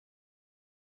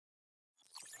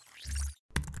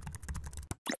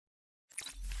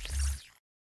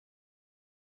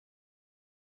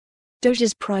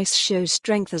Doge's price shows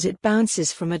strength as it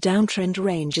bounces from a downtrend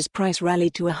range as price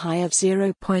rallied to a high of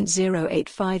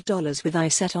 $0.085 with I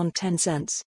set on 10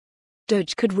 cents.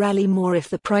 Doge could rally more if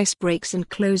the price breaks and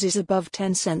closes above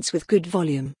 10 cents with good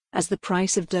volume, as the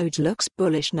price of Doge looks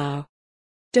bullish now.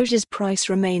 Doge's price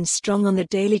remains strong on the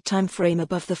daily time frame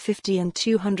above the 50 and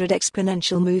 200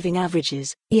 exponential moving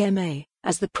averages, EMA,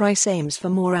 as the price aims for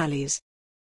more rallies.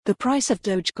 The price of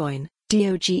Dogecoin,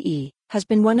 DOGE, has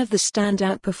been one of the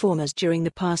standout performers during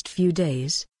the past few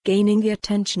days, gaining the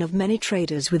attention of many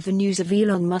traders with the news of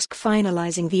Elon Musk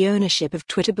finalizing the ownership of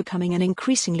Twitter becoming an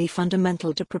increasingly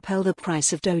fundamental to propel the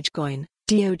price of Dogecoin,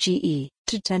 DOGE,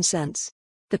 to 10 cents.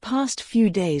 The past few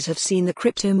days have seen the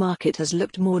crypto market has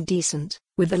looked more decent,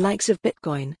 with the likes of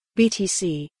Bitcoin,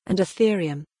 BTC, and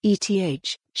Ethereum,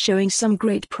 ETH, showing some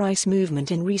great price movement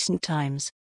in recent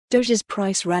times. Doge's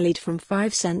price rallied from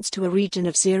 5 cents to a region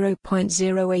of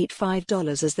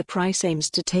 $0.085 as the price aims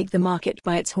to take the market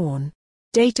by its horn.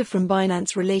 Data from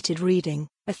Binance-related reading,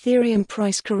 Ethereum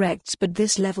price corrects but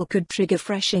this level could trigger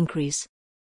fresh increase.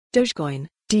 Dogecoin,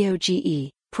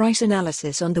 DOGE, price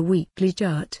analysis on the weekly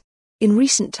chart. In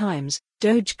recent times,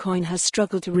 Dogecoin has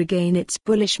struggled to regain its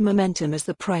bullish momentum as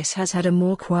the price has had a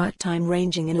more quiet time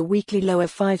ranging in a weekly low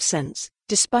of 5 cents.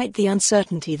 Despite the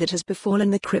uncertainty that has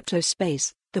befallen the crypto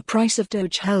space, the price of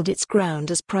Doge held its ground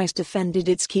as price defended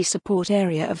its key support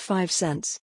area of 5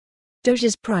 cents.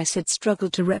 Doge's price had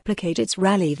struggled to replicate its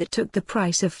rally that took the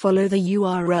price of follow the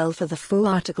URL for the full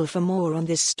article. For more on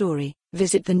this story,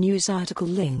 visit the news article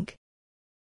link.